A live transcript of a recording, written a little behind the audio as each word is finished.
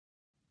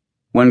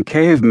When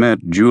Cave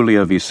met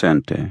Julia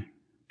Vicente,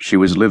 she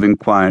was living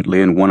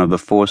quietly in one of the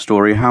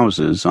 4-story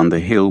houses on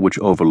the hill which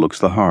overlooks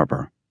the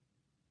harbor.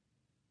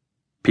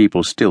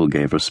 People still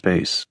gave her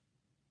space.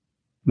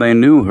 They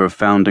knew her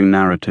founding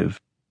narrative,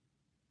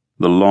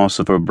 the loss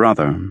of her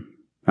brother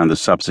and the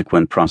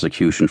subsequent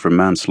prosecution for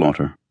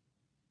manslaughter.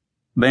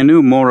 They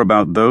knew more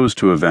about those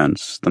two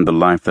events than the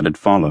life that had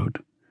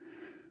followed,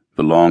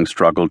 the long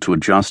struggle to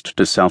adjust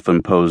to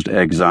self-imposed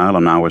exile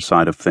on our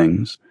side of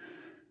things,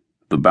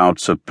 the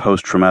bouts of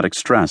post-traumatic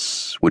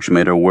stress which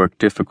made her work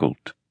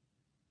difficult,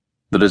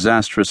 the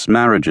disastrous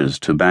marriages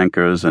to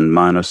bankers and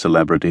minor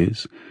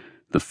celebrities,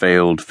 the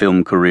failed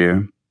film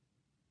career,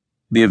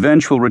 the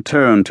eventual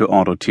return to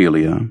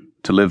Autotelia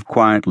to live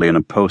quietly in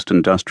a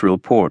post-industrial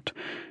port,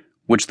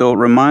 which, though it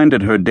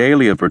reminded her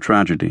daily of her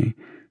tragedy,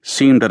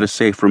 seemed at a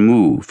safe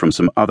remove from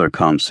some other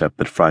concept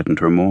that frightened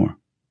her more.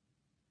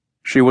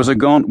 She was a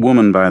gaunt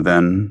woman by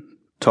then,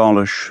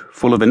 tallish,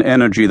 full of an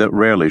energy that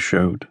rarely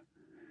showed.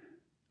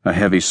 A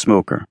heavy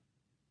smoker.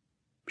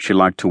 She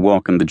liked to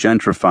walk in the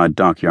gentrified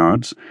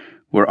dockyards,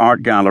 where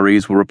art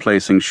galleries were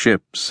replacing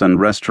ships and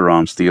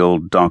restaurants the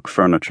old dock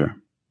furniture.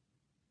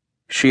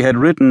 She had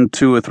written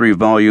 2 or 3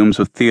 volumes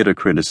of theater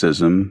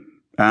criticism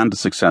and a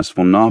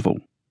successful novel.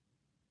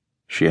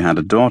 She had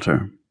a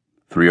daughter,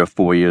 3 or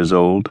 4 years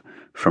old,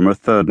 from her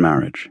 3rd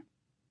marriage.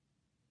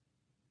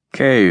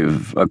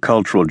 Cave, a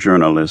cultural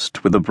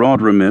journalist with a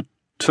broad remit,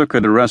 took her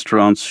to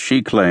restaurants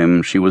she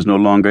claimed she was no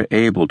longer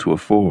able to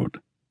afford.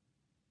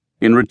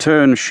 In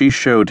return, she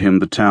showed him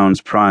the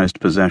town's prized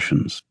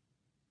possessions,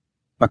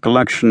 a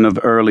collection of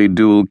early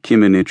dual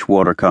Kiminich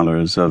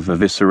watercolors of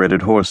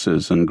eviscerated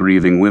horses and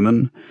grieving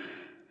women,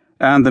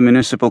 and the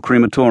municipal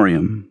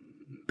crematorium,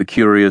 the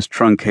curious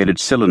truncated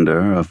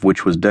cylinder of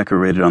which was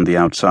decorated on the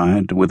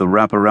outside with a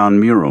wraparound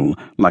mural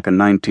like a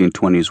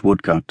 1920s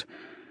woodcut,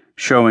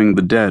 showing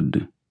the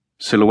dead,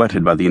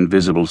 silhouetted by the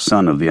invisible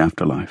sun of the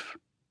afterlife.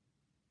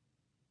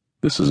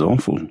 "This is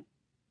awful,"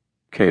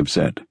 Cave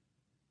said.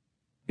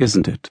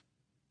 "Isn't it?"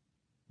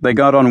 They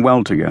got on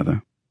well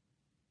together.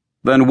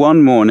 Then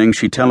one morning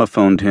she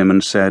telephoned him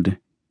and said,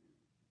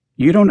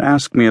 "You don't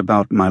ask me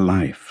about my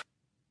life."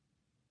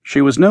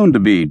 She was known to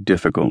be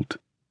difficult,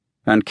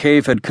 and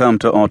Cave had come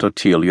to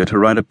Autotelia to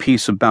write a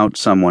piece about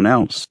someone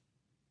else.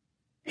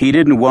 He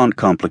didn't want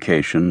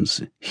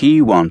complications.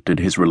 He wanted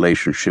his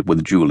relationship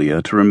with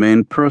Julia to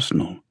remain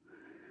personal.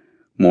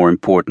 More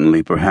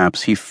importantly,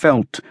 perhaps, he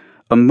felt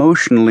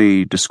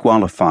emotionally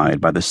disqualified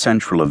by the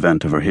central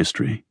event of her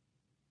history.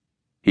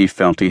 He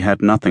felt he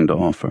had nothing to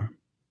offer.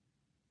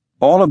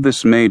 All of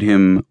this made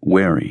him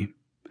wary,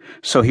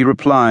 so he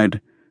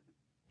replied,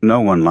 "No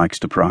one likes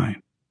to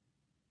pry."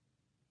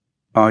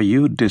 "Are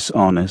you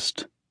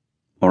dishonest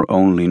or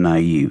only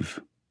naive?"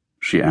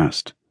 she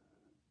asked,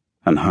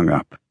 and hung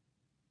up.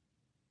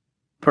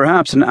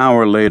 Perhaps an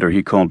hour later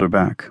he called her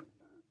back.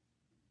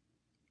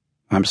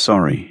 "I'm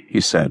sorry,"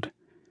 he said.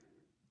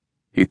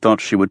 He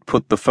thought she would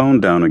put the phone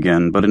down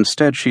again, but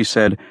instead she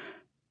said,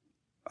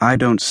 "I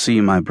don't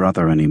see my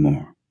brother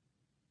anymore."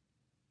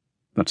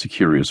 That's a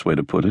curious way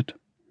to put it.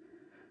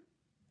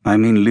 I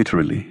mean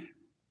literally.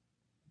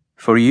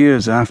 For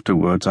years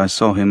afterwards, I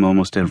saw him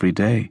almost every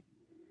day.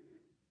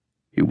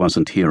 He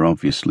wasn't here,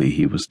 obviously,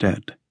 he was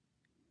dead.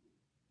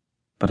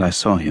 But I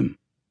saw him.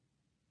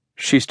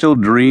 She still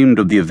dreamed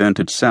of the event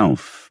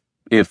itself,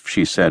 if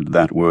she said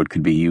that word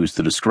could be used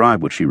to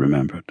describe what she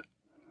remembered.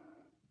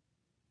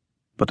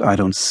 But I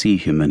don't see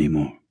him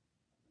anymore.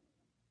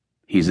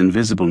 He's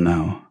invisible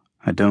now.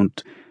 I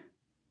don't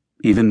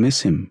even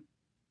miss him.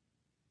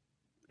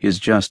 He's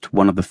just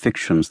one of the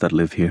fictions that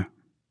live here.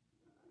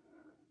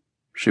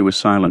 She was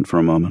silent for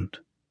a moment.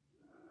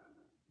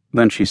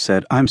 Then she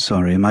said, "I'm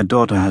sorry, my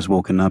daughter has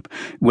woken up.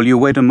 Will you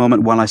wait a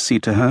moment while I see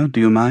to her? Do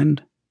you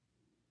mind?"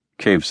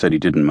 Cave said he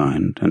didn't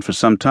mind, and for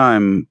some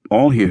time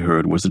all he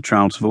heard was the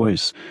child's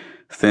voice,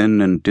 thin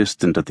and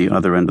distant at the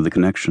other end of the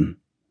connection.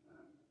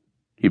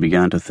 He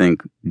began to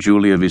think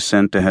Julia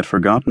Vicente had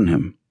forgotten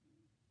him.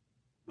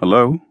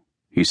 "Hello?"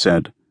 he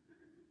said.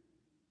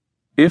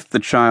 If the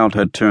child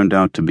had turned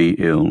out to be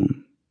ill,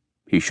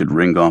 he should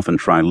ring off and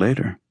try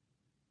later.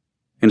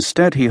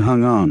 Instead he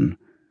hung on,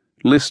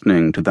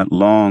 listening to that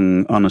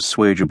long,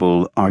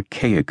 unassuageable,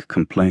 archaic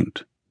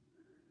complaint.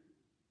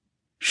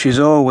 "She's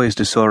always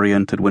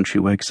disoriented when she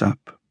wakes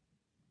up,"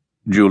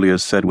 Julia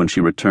said when she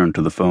returned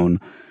to the phone.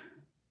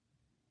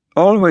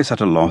 "Always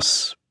at a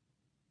loss."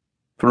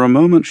 For a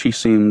moment she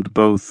seemed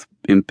both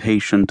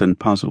impatient and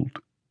puzzled.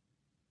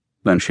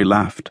 Then she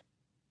laughed.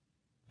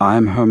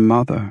 "I'm her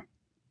mother,"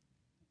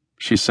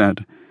 she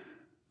said,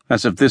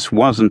 as if this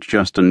wasn't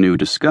just a new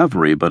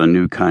discovery, but a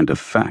new kind of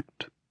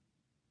fact.